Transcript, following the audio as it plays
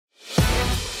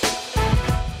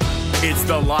It's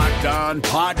the Locked On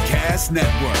Podcast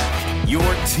Network, your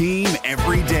team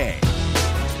every day.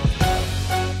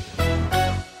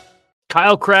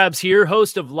 Kyle Krabs here,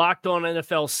 host of Locked On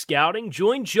NFL Scouting.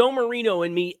 Join Joe Marino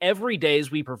and me every day as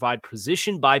we provide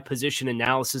position-by-position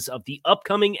analysis of the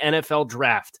upcoming NFL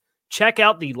Draft. Check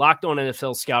out the Locked On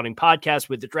NFL Scouting podcast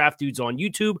with the Draft Dudes on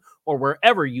YouTube or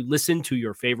wherever you listen to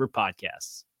your favorite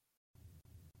podcasts.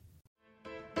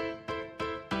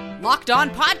 Locked On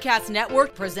Podcast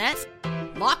Network presents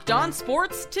Locked On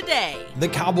Sports Today. The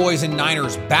Cowboys and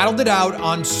Niners battled it out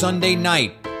on Sunday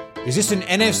night. Is this an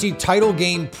NFC title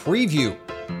game preview?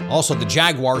 Also, the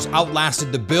Jaguars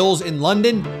outlasted the Bills in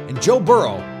London, and Joe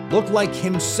Burrow looked like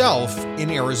himself in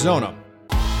Arizona.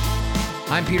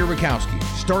 I'm Peter Bukowski,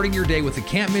 starting your day with the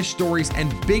can't-miss stories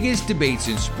and biggest debates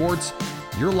in sports.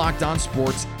 You're Locked On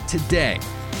Sports Today.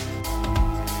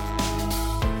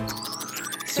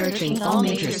 Searching all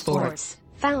major sports.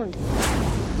 Found.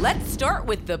 Let's start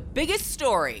with the biggest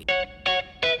story.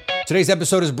 Today's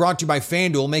episode is brought to you by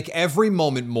FanDuel. Make every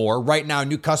moment more. Right now,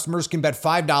 new customers can bet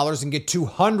 $5 and get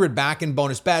 $200 back in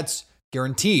bonus bets,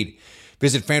 guaranteed.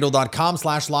 Visit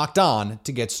FanDuel.com/lockedon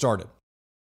to get started.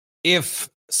 If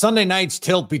Sunday night's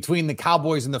tilt between the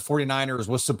Cowboys and the 49ers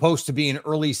was supposed to be an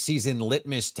early season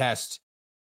litmus test,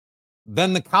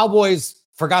 then the Cowboys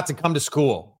forgot to come to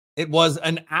school. It was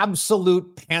an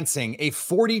absolute pantsing, a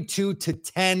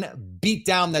 42-10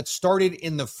 beatdown that started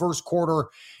in the first quarter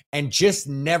and just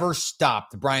never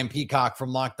stopped. Brian Peacock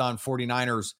from Locked On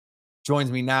 49ers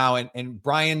joins me now. And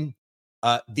Brian,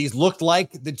 these looked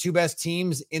like the two best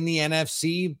teams in the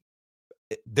NFC.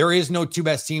 There is no two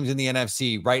best teams in the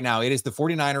NFC right now. It is the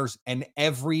 49ers and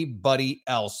everybody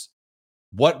else.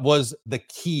 What was the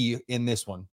key in this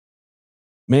one?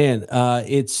 Man,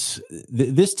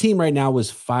 this team right now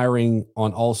was firing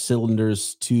on all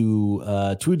cylinders to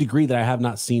a degree that I have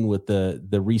not seen with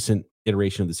the recent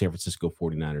iteration of the San Francisco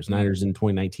 49ers. Niners in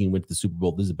 2019 went to the Super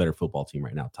Bowl. This is a better football team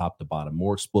right now, top to bottom,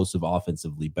 more explosive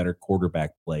offensively, better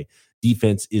quarterback play.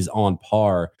 Defense is on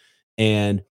par.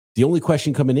 And the only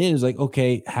question coming in is like,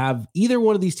 okay, have either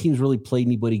one of these teams really played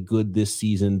anybody good this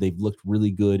season? They've looked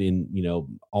really good in,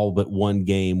 all but one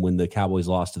game when the Cowboys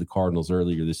lost to the Cardinals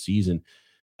earlier this season.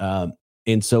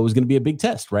 And so it was going to be a big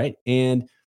test, right? And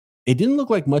it didn't look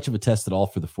like much of a test at all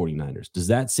for the 49ers. Does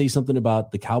that say something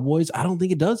about the Cowboys? I don't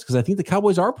think it does, because I think the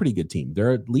Cowboys are a pretty good team.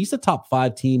 They're at least a top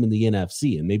 5 team in the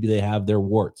NFC, and maybe they have their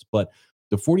warts. But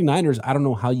the 49ers, I don't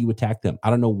know how you attack them. I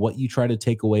don't know what you try to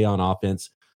take away on offense.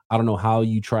 I don't know how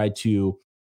you try to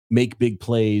make big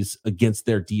plays against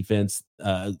their defense.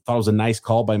 Thought it was a nice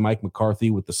call by Mike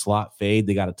McCarthy with the slot fade.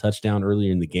 They got a touchdown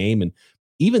earlier in the game, and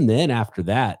even then, after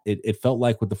that, it felt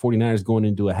like with the 49ers going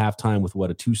into a halftime with,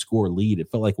 a 2-score lead, it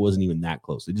felt like it wasn't even that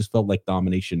close. It just felt like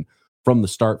domination from the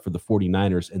start for the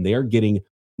 49ers, and they are getting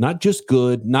not just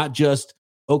good, not just,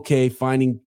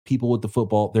 finding people with the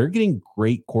football. They're getting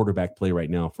great quarterback play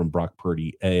right now from Brock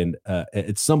Purdy, and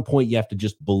at some point, you have to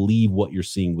just believe what you're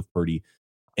seeing with Purdy,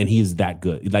 and he is that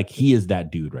good. Like, he is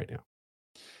that dude right now.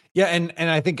 Yeah, and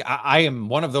I think I am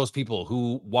one of those people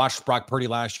who watched Brock Purdy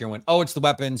last year and went, oh, it's the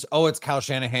weapons. Oh, it's Kyle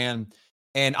Shanahan.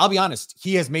 And I'll be honest,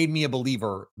 he has made me a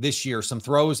believer this year. Some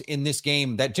throws in this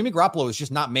game that Jimmy Garoppolo is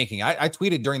just not making. I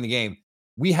tweeted during the game,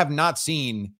 we have not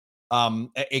seen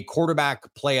a quarterback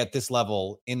play at this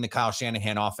level in the Kyle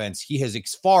Shanahan offense. He has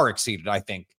far exceeded, I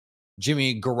think,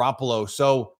 Jimmy Garoppolo.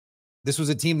 So this was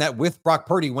a team that with Brock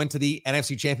Purdy went to the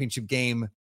NFC Championship game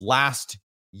last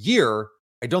year.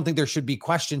 I don't think there should be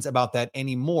questions about that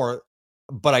anymore,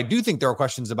 but I do think there are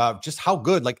questions about just how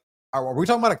good, are we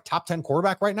talking about a top 10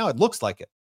 quarterback right now? It looks like it.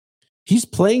 He's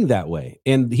playing that way,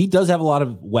 and he does have a lot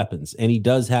of weapons, and he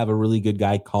does have a really good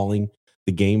guy calling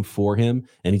the game for him,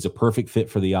 and he's a perfect fit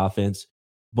for the offense,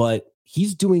 but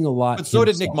he's doing a lot. But so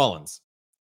did Nick Mullins.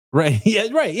 Right. Yeah.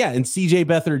 Right. Yeah. And CJ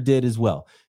Beathard did as well.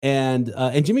 And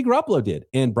Jimmy Garoppolo did.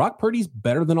 And Brock Purdy's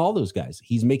better than all those guys.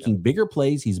 He's making bigger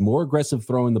plays. He's more aggressive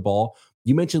throwing the ball.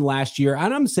 You mentioned last year,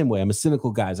 and I'm the same way. I'm a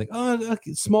cynical guy. It's like,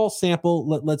 small sample.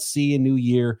 Let's see a new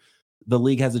year. The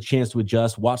league has a chance to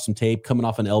adjust, watch some tape, coming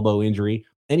off an elbow injury,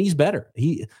 and he's better.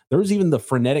 There was even the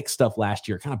frenetic stuff last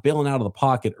year, kind of bailing out of the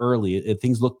pocket early.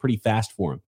 Things look pretty fast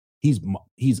for him.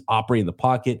 He's operating the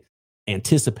pocket,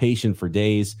 anticipation for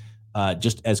days,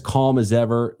 just as calm as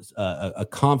ever, a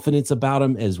confidence about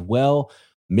him as well.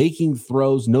 Making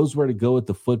throws, knows where to go with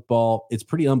the football. It's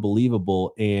pretty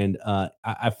unbelievable. And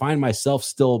I find myself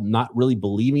still not really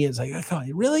believing it. It's like, oh,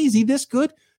 really? Is he this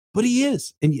good? But he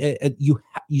is. And you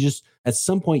just, at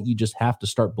some point, you just have to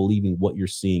start believing what you're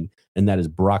seeing. And that is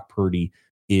Brock Purdy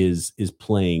is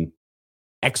playing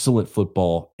excellent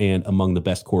football and among the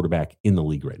best quarterback in the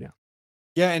league right now.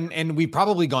 Yeah, and we've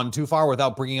probably gone too far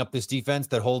without bringing up this defense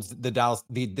that holds the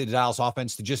Dallas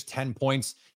offense to just 10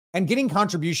 points and getting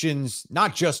contributions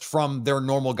not just from their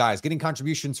normal guys, getting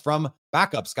contributions from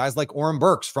backups, guys like Oren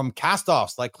Burks, from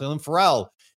castoffs like Clelin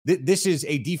Ferrell. This is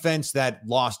a defense that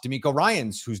lost D'Amico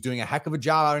Ryans, who's doing a heck of a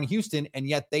job out in Houston, and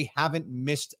yet they haven't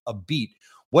missed a beat.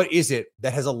 What is it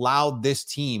that has allowed this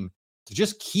team to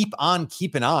just keep on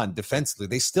keeping on defensively?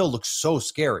 They still look so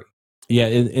scary. Yeah,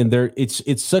 and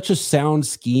it's such a sound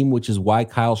scheme, which is why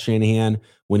Kyle Shanahan,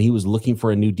 when he was looking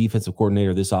for a new defensive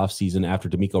coordinator this offseason after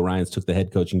D'Amico Ryans took the head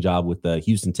coaching job with the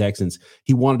Houston Texans,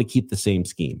 he wanted to keep the same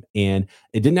scheme. And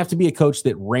it didn't have to be a coach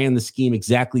that ran the scheme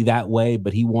exactly that way,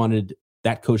 but he wanted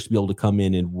that coach to be able to come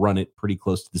in and run it pretty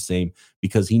close to the same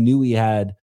because he knew he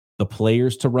had the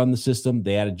players to run the system.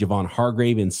 They added Javon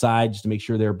Hargrave inside just to make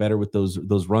sure they're better with those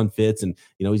run fits. And,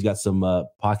 he's got some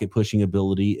pocket pushing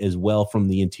ability as well from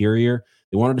the interior.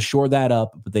 They wanted to shore that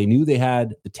up, but they knew they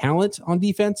had the talent on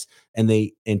defense and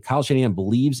Kyle Shanahan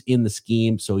believes in the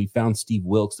scheme. So he found Steve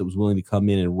Wilkes that was willing to come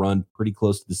in and run pretty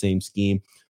close to the same scheme.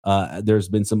 There's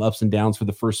been some ups and downs for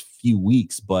the first few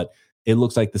weeks, but it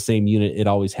looks like the same unit it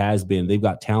always has been. They've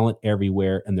got talent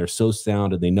everywhere and they're so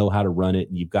sound and they know how to run it.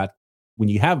 And when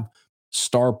you have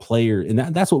star player, and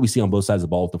that's what we see on both sides of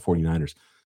the ball with the 49ers,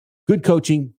 good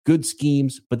coaching, good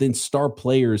schemes, but then star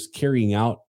players carrying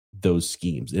out those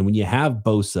schemes. And when you have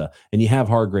Bosa and you have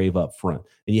Hargrave up front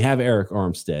and you have Eric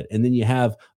Armstead, and then you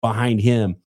have behind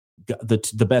him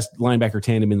the best linebacker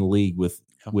tandem in the league with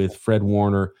Fred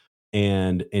Warner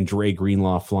and Dre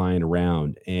Greenlaw flying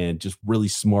around and just really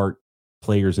smart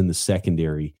players in the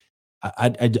secondary. I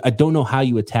don't know how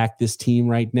you attack this team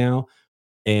right now.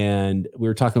 And we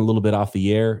were talking a little bit off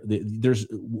the air.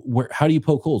 How do you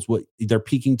poke holes? They're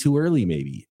peaking too early.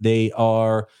 Maybe they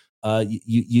are.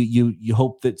 You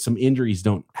hope that some injuries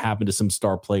don't happen to some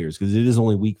star players because it is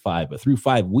only week 5. But through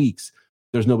 5 weeks,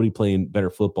 there's nobody playing better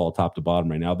football top to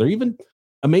bottom right now. They're even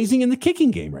amazing in the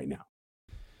kicking game right now.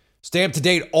 Stay up to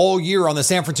date all year on the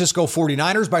San Francisco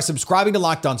 49ers by subscribing to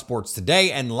Locked On Sports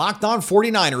today and Locked On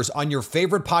 49ers on your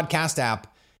favorite podcast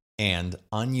app and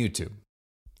on YouTube.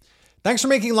 Thanks for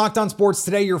making Locked On Sports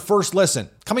today your first listen.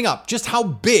 Coming up, just how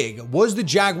big was the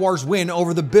Jaguars' win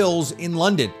over the Bills in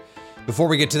London? Before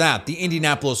we get to that, the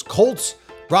Indianapolis Colts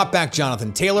brought back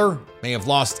Jonathan Taylor, may have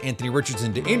lost Anthony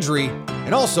Richardson to injury,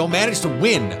 and also managed to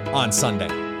win on Sunday.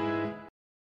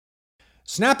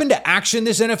 Snap into action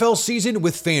this NFL season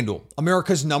with FanDuel,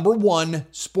 America's #1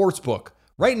 sportsbook.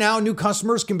 Right now, new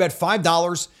customers can bet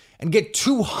 $5 and get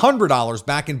 $200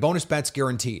 back in bonus bets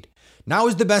guaranteed. Now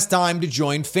is the best time to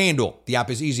join FanDuel. The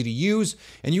app is easy to use,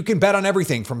 and you can bet on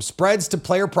everything from spreads to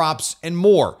player props and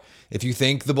more. If you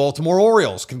think the Baltimore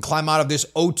Orioles can climb out of this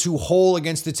 0-2 hole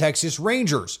against the Texas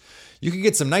Rangers, you can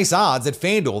get some nice odds at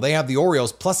FanDuel. They have the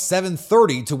Orioles plus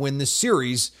 730 to win the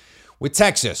series with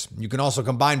Texas. You can also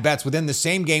combine bets within the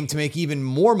same game to make even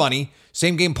more money.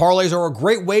 Same game parlays are a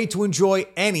great way to enjoy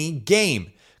any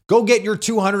game. Go get your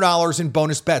 $200 in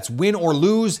bonus bets, win or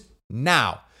lose,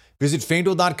 now. Visit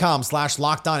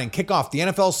FanDuel.com/lockedon and kick off the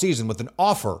NFL season with an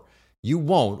offer you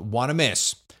won't want to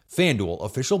miss. FanDuel,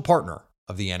 official partner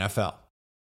of the NFL.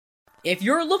 If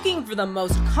you're looking for the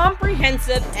most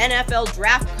comprehensive NFL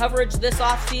draft coverage this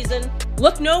offseason,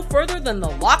 look no further than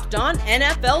the Locked On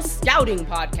NFL Scouting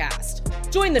Podcast.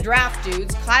 Join the draft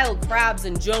dudes, Kyle Krabs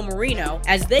and Joe Marino,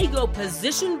 as they go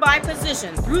position by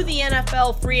position through the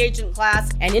NFL free agent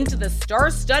class and into the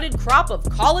star-studded crop of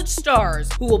college stars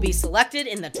who will be selected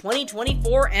in the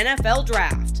 2024 NFL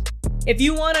Draft. If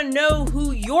you want to know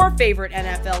who your favorite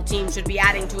NFL team should be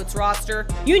adding to its roster,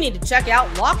 you need to check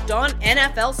out Locked On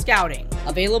NFL Scouting,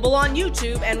 available on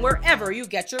YouTube and wherever you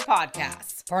get your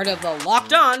podcasts. Part of the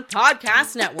Locked On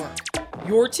Podcast Network,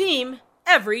 your team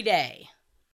every day.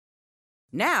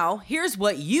 Now, here's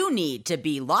what you need to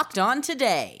be locked on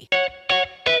today.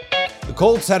 The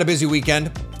Colts had a busy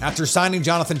weekend. After signing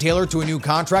Jonathan Taylor to a new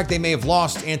contract, they may have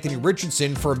lost Anthony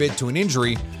Richardson for a bit to an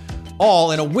injury,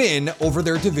 all in a win over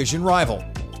their division rival.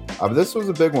 This was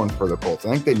a big one for the Colts. I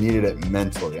think they needed it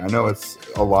mentally. I know it's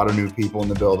a lot of new people in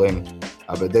the building,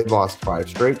 but they've lost 5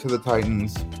 straight to the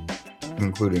Titans,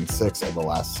 including 6 of the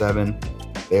last 7.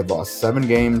 They've lost 7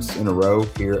 games in a row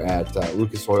here at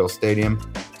Lucas Oil Stadium.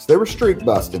 So they were streak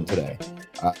busting today.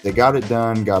 They got it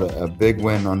done, got a big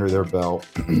win under their belt.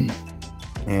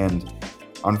 And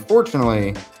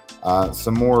unfortunately,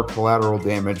 some more collateral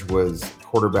damage was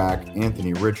quarterback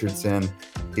Anthony Richardson.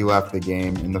 He left the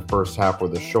game in the first half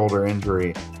with a shoulder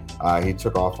injury. He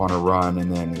took off on a run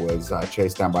and then was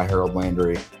chased down by Harold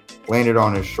Landry, landed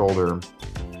on his shoulder.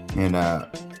 And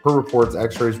per reports,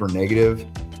 x-rays were negative.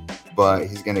 but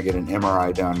he's going to get an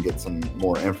MRI done, get some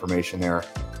more information there.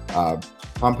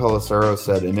 Tom Pelissero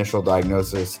said initial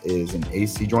diagnosis is an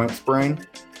AC joint sprain.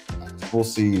 We'll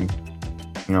see,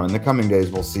 in the coming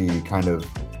days, we'll see kind of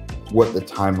what the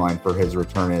timeline for his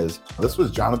return is. This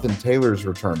was Jonathan Taylor's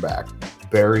return back,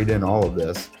 buried in all of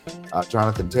this.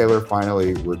 Jonathan Taylor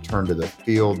finally returned to the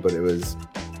field, but it was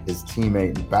his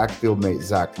teammate and backfield mate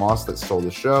Zach Moss that stole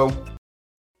the show.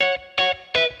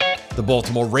 The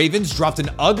Baltimore Ravens dropped an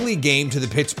ugly game to the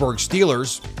Pittsburgh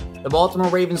Steelers. The Baltimore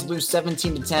Ravens lose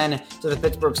 17-10 to the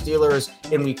Pittsburgh Steelers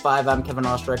in Week 5. I'm Kevin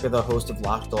Ostreicher, the host of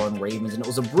Locked On Ravens, and it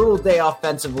was a brutal day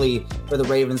offensively for the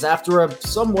Ravens. After a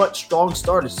somewhat strong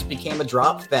start, it just became a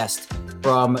drop fest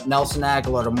from Nelson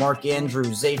Aguilar to Mark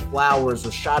Andrews, Zay Flowers,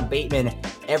 Rashad Bateman.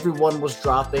 Everyone was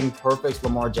dropping perfect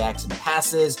Lamar Jackson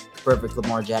passes, perfect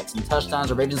Lamar Jackson touchdowns.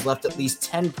 The Ravens left at least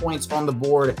 10 points on the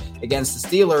board against the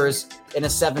Steelers in a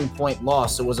 7-point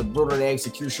loss. So it was a brutal day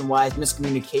execution-wise,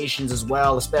 miscommunications as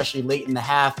well, especially late in the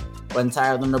half when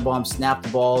Tyler Linderbaum snapped the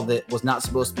ball that was not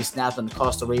supposed to be snapped and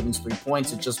cost the Ravens 3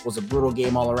 points. It just was a brutal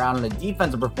game all around and a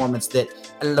defensive performance that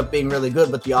ended up being really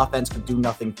good, but the offense could do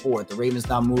nothing for it. The Ravens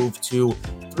now move to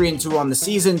 3-2 on the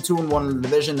season, 2-1 in the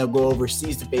division. They'll go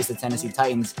overseas to face the Tennessee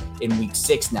Titans in Week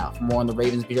 6 now. For more on the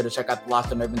Ravens, be sure to check out the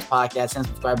Locked On Ravens podcast and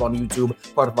subscribe on YouTube,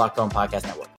 part of Locked On Podcast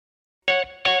Network.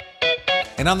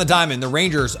 And on the diamond, the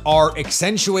Rangers are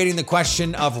accentuating the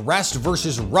question of rest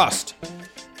versus rust,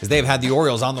 as they've had the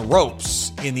Orioles on the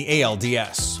ropes in the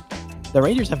ALDS. The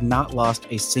Rangers have not lost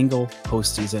a single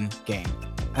postseason game,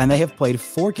 and they have played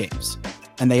 4 games,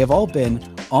 and they have all been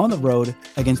on the road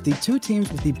against the 2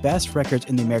 teams with the best records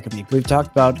in the American League. We've talked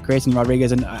about Grayson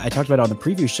Rodriguez, and I talked about it on the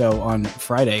preview show on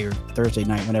Friday or Thursday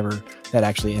night, whenever that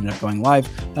actually ended up going live,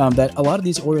 that a lot of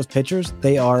these Orioles pitchers,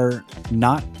 they are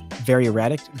not very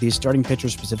erratic. These starting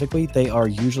pitchers specifically, they are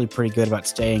usually pretty good about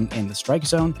staying in the strike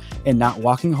zone and not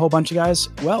walking a whole bunch of guys.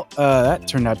 Well, that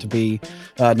turned out to be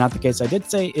not the case. I did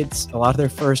say it's a lot of their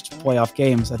first playoff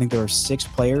games. I think there are 6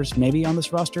 players maybe on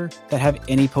this roster that have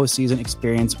any postseason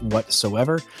experience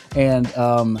whatsoever. And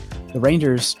the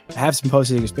Rangers have some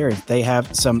postseason experience. They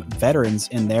have some veterans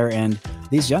in there, and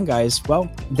these young guys, well,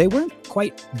 they weren't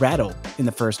quite rattled in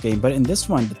the first game, but in this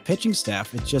one, the pitching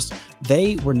staff, it's just,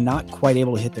 they were not quite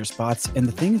able to hit their spots. And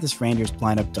the thing that this Rangers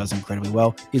lineup does incredibly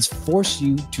well is force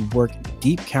you to work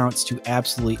deep counts to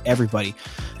absolutely everybody.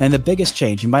 And the biggest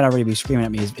change, you might already be screaming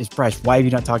at me, is Bryce, why have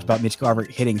you not talked about Mitch Garver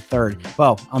hitting third?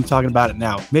 Well, I'm talking about it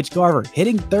now. Mitch Garver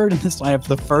hitting third in this lineup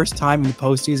for the first time in the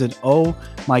postseason. Oh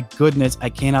my goodness, I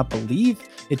cannot believe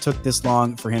it took this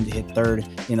long for him to hit third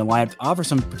in the lineup to offer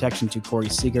some protection to Corey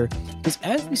Seager. Because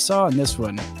as we saw in this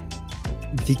one,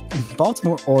 the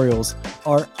Baltimore Orioles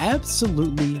are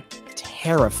absolutely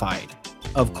terrified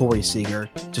of Corey Seager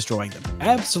destroying them.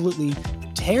 Absolutely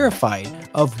terrified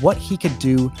of what he could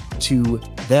do to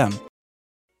them.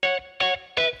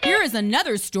 Here is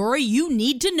another story you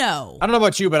need to know. I don't know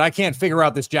about you, but I can't figure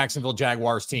out this Jacksonville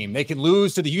Jaguars team. They can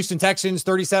lose to the Houston Texans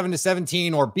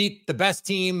 37-17 or beat the best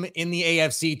team in the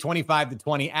AFC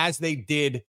 25-20 as they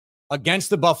did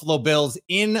against the Buffalo Bills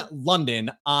in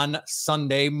London on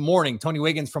Sunday morning. Tony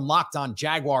Wiggins from Locked On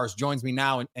Jaguars joins me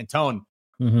now. And Tone,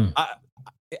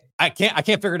 I can't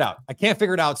figure it out. I can't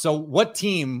figure it out. So what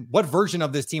version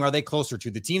of this team are they closer to?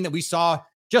 The team that we saw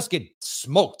just get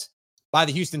smoked by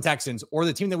the Houston Texans, or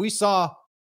the team that we saw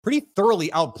pretty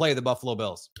thoroughly outplay the Buffalo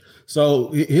Bills?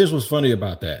 So here's what's funny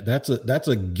about that. That's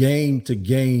a game to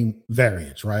game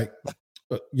variance, right?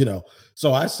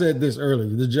 So I said this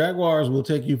earlier, the Jaguars will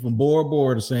take you from Bora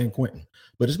Bora to San Quentin,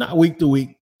 but it's not week to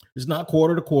week. It's not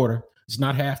quarter to quarter. It's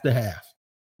not half to half.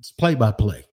 It's play by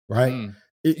play, right?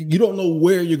 You don't know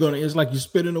where you're going to, it's like you're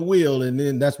spinning a wheel, and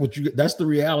then that's the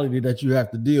reality that you have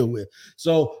to deal with.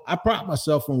 So I pride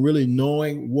myself on really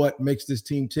knowing what makes this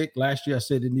team tick. Last year, I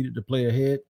said they needed to play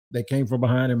ahead. They came from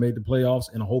behind and made the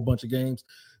playoffs in a whole bunch of games.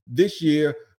 This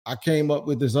year, I came up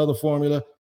with this other formula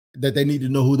that they need to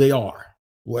know who they are.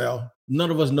 Well, none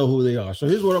of us know who they are. So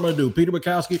here's what I'm going to do. Peter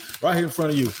Bukowski, right here in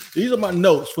front of you. These are my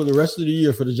notes for the rest of the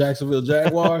year for the Jacksonville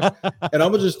Jaguars. And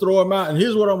I'm going to just throw them out. And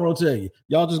here's what I'm going to tell you.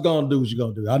 Y'all just going to do what you're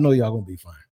going to do. I know y'all going to be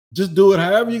fine. Just do it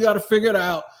however you got to figure it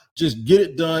out. Just get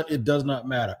it done. It does not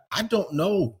matter. I don't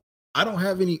know. I don't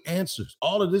have any answers.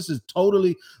 All of this is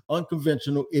totally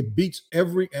unconventional. It beats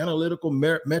every analytical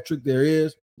metric there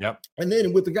is. Yep. And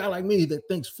then with a guy like me that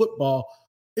thinks football,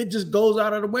 it just goes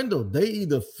out of the window. They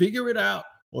either figure it out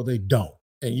or they don't.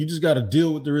 And you just got to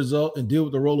deal with the result and deal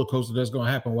with the roller coaster that's going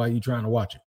to happen while you're trying to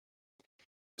watch it.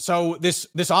 So this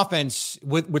offense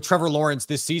with Trevor Lawrence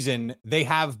this season, they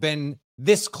have been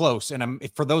this close. And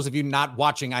for those of you not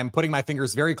watching, I'm putting my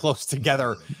fingers very close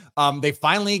together. They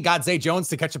finally got Zay Jones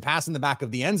to catch a pass in the back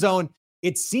of the end zone.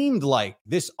 It seemed like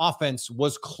this offense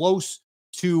was close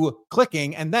to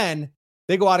clicking. And then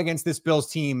they go out against this Bills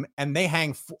team and they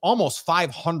hang almost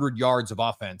 500 yards of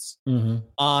offense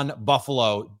on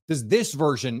Buffalo. Does this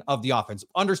version of the offense,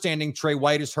 understanding Trey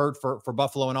White is hurt for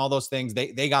Buffalo and all those things,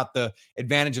 they got the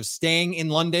advantage of staying in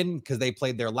London because they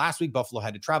played there last week. Buffalo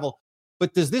had to travel.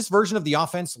 But does this version of the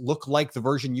offense look like the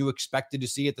version you expected to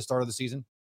see at the start of the season?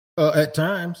 At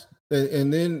times,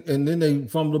 and then they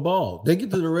fumble the ball. They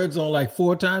get to the red zone like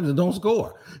 4 times and don't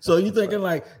score. So you're thinking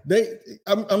like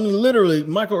I'm literally,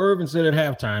 Michael Irvin said at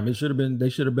halftime they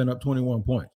should have been up 21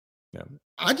 points. Yeah.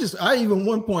 I even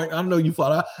one point, I don't know you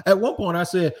thought, at one point I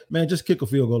said, man, just kick a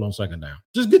field goal on second down.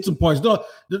 Just get some points.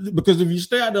 Because if you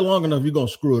stay out there long enough, you're going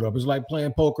to screw it up. It's like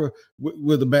playing poker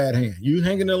with a bad hand. You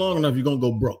hang in there long enough, you're going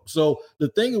to go broke. So the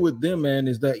thing with them, man,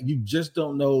 is that you just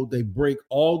don't know. They break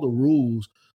all the rules.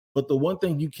 But the one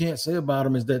thing you can't say about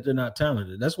them is that they're not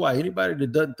talented. That's why anybody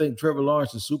that doesn't think Trevor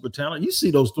Lawrence is super talented, you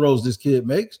see those throws this kid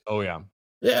makes. Oh, yeah.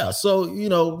 Yeah, so you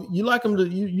like them to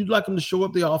you'd like them to show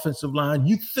up the offensive line.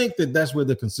 You think that that's where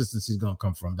the consistency is going to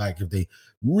come from. Like if they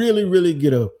really, really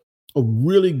get a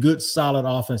really good, solid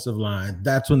offensive line,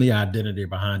 that's when the identity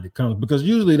behind it comes. Because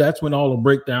usually that's when all the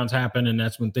breakdowns happen and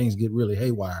that's when things get really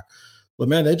haywire. But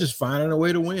man, they're just finding a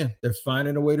way to win. They're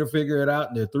finding a way to figure it out.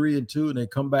 And they're 3-2, and they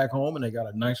come back home and they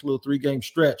got a nice little 3-game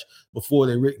stretch before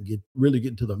they really get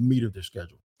into the meat of their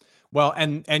schedule. Well,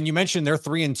 and you mentioned they're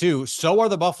 3-2. So are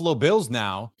the Buffalo Bills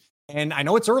now. And I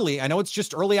know it's early. I know it's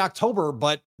just early October,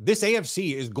 but this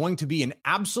AFC is going to be an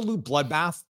absolute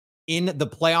bloodbath in the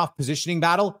playoff positioning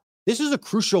battle. This is a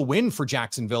crucial win for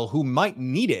Jacksonville, who might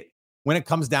need it when it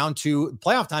comes down to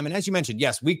playoff time. And as you mentioned,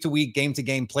 yes, week to week, game to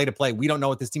game, play to play, we don't know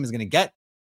what this team is going to get.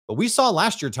 But we saw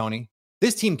last year, Tony,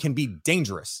 this team can be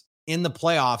dangerous in the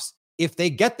playoffs if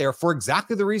they get there for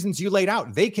exactly the reasons you laid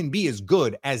out. They can be as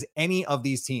good as any of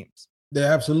these teams. They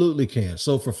absolutely can.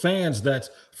 So for fans, that's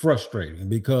frustrating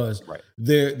because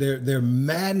they're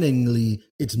maddeningly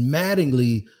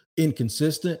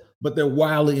inconsistent, but they're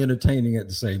wildly entertaining at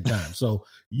the same time. So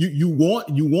you want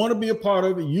to be a part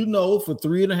of it. For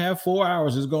 3.5, 4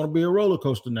 hours, it's going to be a roller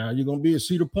coaster now. You're going to be at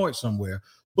Cedar Point somewhere.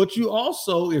 But you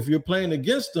also, if you're playing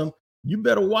against them, you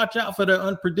better watch out for their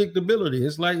unpredictability.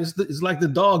 It's like the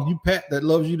dog you pat that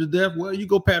loves you to death. Well, you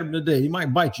go pat him today. He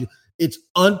might bite you. It's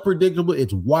unpredictable.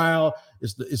 It's wild.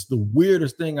 It's the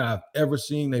weirdest thing I've ever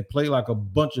seen. They play like a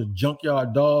bunch of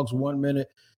junkyard dogs 1 minute.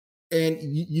 And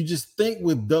you just think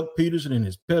with Doug Peterson and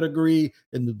his pedigree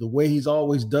and the way he's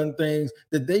always done things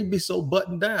that they'd be so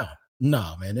buttoned down.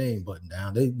 Nah, man, they ain't buttoned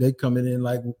down. They coming in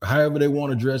like however they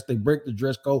want to dress. They break the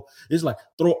dress code. It's like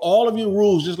throw all of your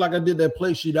rules just like I did that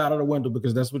play sheet out of the window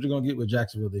because that's what you're going to get with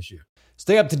Jacksonville this year.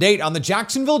 Stay up to date on the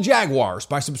Jacksonville Jaguars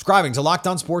by subscribing to Locked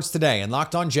On Sports Today and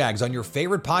Locked On Jags on your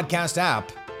favorite podcast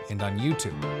app and on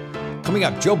YouTube. Coming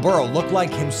up, Joe Burrow looked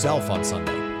like himself on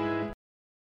Sunday.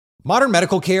 Modern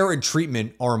medical care and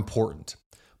treatment are important,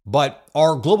 but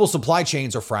our global supply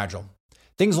chains are fragile.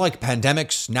 Things like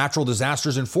pandemics, natural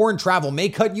disasters, and foreign travel may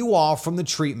cut you off from the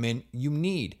treatment you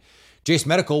need. Jase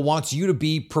Medical wants you to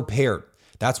be prepared.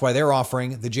 That's why they're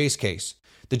offering the Jase Case.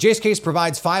 The Jase Case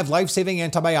provides 5 life-saving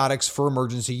antibiotics for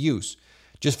emergency use.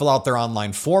 Just fill out their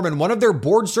online form, and one of their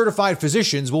board-certified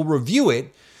physicians will review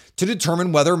it to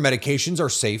determine whether medications are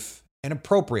safe and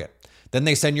appropriate. Then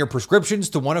they send your prescriptions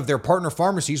to one of their partner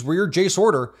pharmacies where your Jase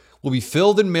order will be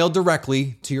filled and mailed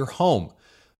directly to your home.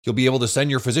 You'll be able to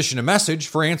send your physician a message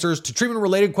for answers to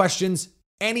treatment-related questions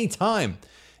anytime.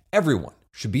 Everyone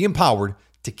should be empowered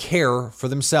to care for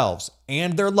themselves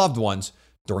and their loved ones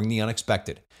during the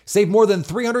unexpected. Save more than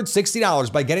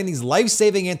 $360 by getting these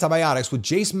life-saving antibiotics with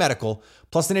Jase Medical,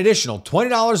 plus an additional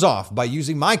 $20 off by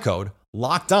using my code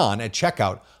LOCKEDON at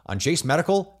checkout on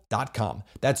jasemedical.com.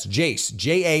 That's Jase,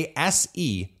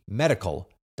 Jase,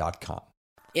 medical.com.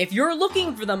 If you're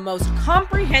looking for the most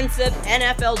comprehensive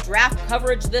NFL draft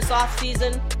coverage this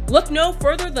offseason, look no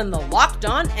further than the Locked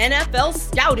On NFL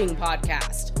Scouting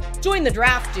Podcast. Join the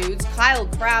draft dudes, Kyle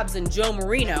Krabs and Joe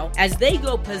Marino, as they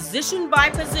go position by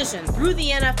position through the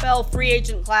NFL free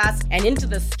agent class and into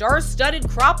the star-studded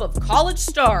crop of college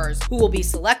stars who will be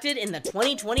selected in the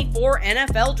 2024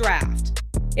 NFL Draft.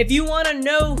 If you want to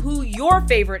know who your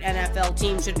favorite NFL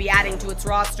team should be adding to its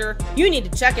roster, you need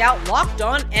to check out Locked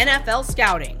On NFL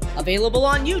Scouting, available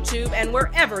on YouTube and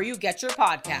wherever you get your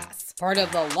podcasts. Part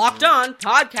of the Locked On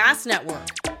Podcast Network,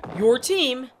 your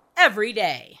team every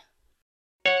day.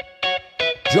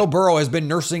 Joe Burrow has been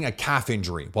nursing a calf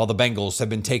injury while the Bengals have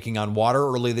been taking on water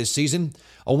early this season.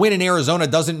 A win in Arizona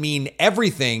doesn't mean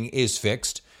everything is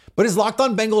fixed, but as Locked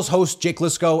On Bengals host Jake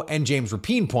Liscow and James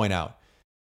Rapien point out,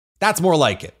 that's more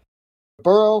like it.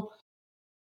 Burrow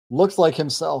looks like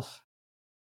himself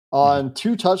on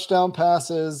 2 touchdown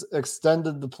passes,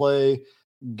 extended the play,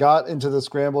 got into the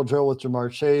scramble drill with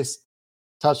Jamar Chase,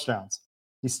 touchdowns.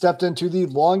 He stepped into the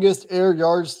longest air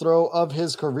yards throw of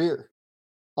his career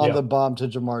on the bomb to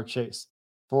Jamar Chase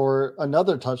for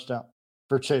another touchdown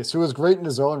for Chase, who was great in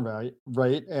his own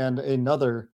right, and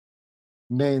another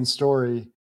main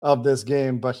story of this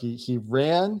game. But he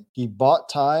ran, he bought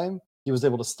time, he was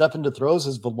able to step into throws.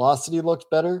 His velocity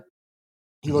looked better.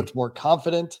 He looked more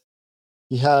confident.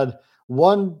 He had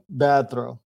one bad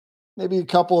throw, maybe a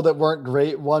couple that weren't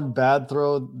great, one bad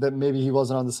throw that maybe he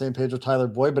wasn't on the same page with Tyler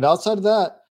Boyd, but outside of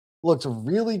that, looked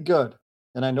really good.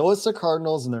 And I know it's the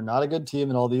Cardinals and they're not a good team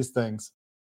and all these things,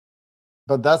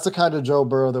 but that's the kind of Joe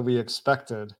Burrow that we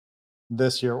expected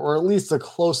this year, or at least the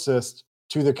closest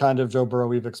to the kind of Joe Burrow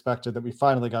we've expected that we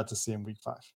finally got to see in week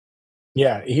 5.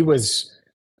 Yeah, he was,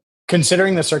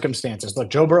 considering the circumstances, look,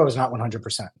 Joe Burrow is not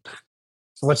 100%.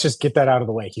 So let's just get that out of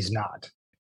the way. He's not.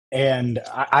 And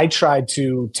I tried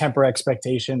to temper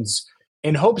expectations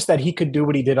in hopes that he could do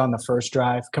what he did on the first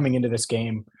drive coming into this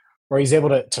game, where he's able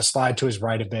to slide to his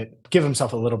right a bit, give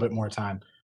himself a little bit more time.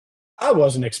 I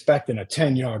wasn't expecting a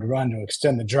 10-yard run to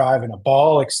extend the drive and a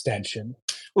ball extension,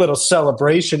 a little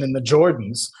celebration in the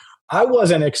Jordans. I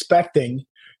wasn't expecting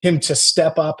him to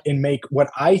step up and make what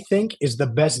I think is the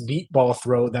best deep ball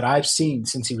throw that I've seen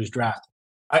since he was drafted.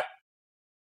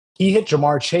 He hit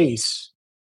Jamar Chase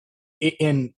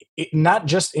not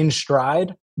just in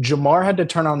stride. Jamar had to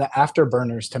turn on the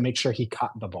afterburners to make sure he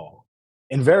caught the ball.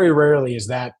 And very rarely is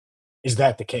that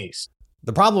the case.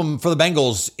 The problem for the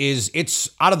Bengals is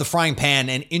it's out of the frying pan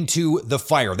and into the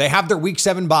fire. They have their week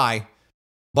 7 bye,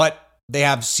 but they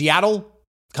have Seattle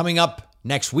coming up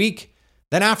next week.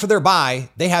 Then after their bye,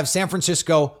 they have San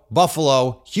Francisco,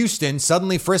 Buffalo, Houston,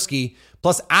 suddenly frisky,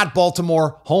 plus at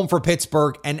Baltimore, home for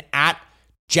Pittsburgh, and at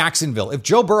Jacksonville. If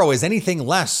Joe Burrow is anything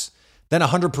less than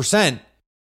 100%,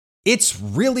 it's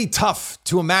really tough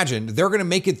to imagine they're going to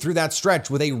make it through that stretch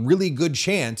with a really good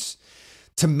chance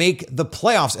to make the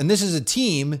playoffs. And this is a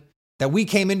team that we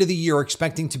came into the year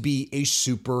expecting to be a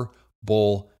Super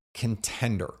Bowl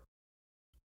contender.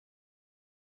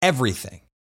 Everything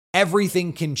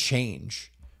can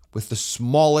change with the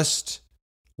smallest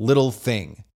little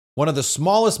thing. One of the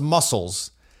smallest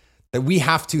muscles that we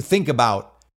have to think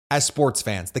about as sports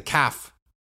fans, the calf.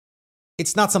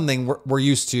 It's not something we're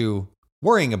used to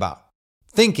worrying about,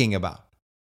 thinking about.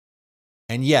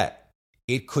 And yet,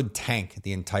 it could tank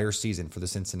the entire season for the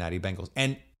Cincinnati Bengals.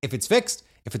 And if it's fixed,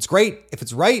 if it's great, if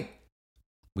it's right,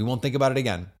 we won't think about it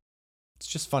again. It's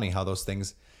just funny how those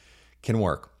things can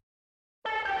work.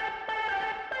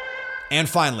 And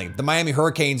finally, the Miami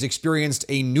Hurricanes experienced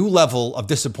a new level of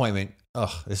disappointment.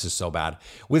 Ugh, this is so bad.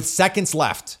 With seconds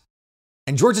left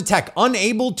and Georgia Tech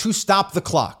unable to stop the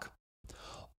clock.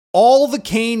 All the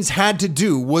Canes had to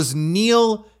do was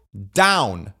kneel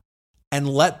down and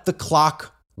let the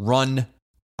clock run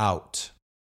out.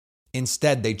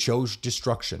 Instead, they chose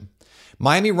destruction.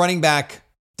 Miami running back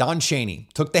Don Chaney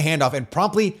took the handoff and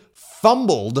promptly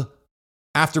fumbled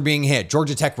after being hit.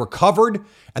 Georgia Tech recovered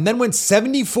and then went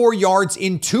 74 yards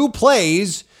in 2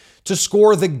 plays to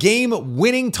score the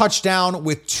game-winning touchdown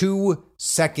with 2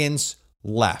 seconds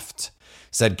left.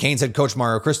 Said Canes head coach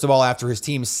Mario Cristobal after his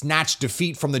team snatched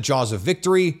defeat from the jaws of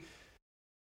victory.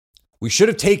 We should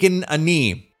have taken a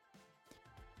knee.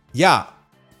 Yeah,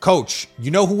 coach,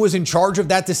 you know who was in charge of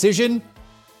that decision?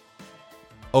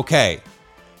 Okay.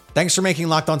 Thanks for making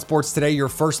Locked On Sports today your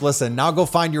first listen. Now go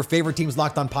find your favorite team's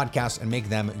Locked On podcast and make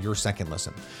them your second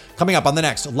listen. Coming up on the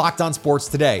next Locked On Sports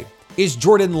today, is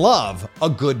Jordan Love a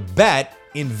good bet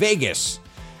in Vegas?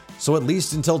 So at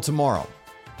least until tomorrow,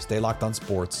 stay locked on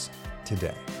sports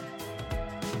today.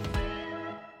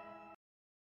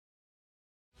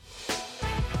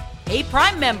 Hey,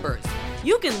 Prime members,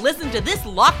 you can listen to this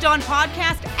Locked On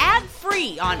podcast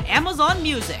ad-free on Amazon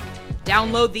Music.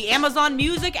 Download the Amazon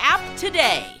Music app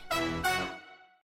today.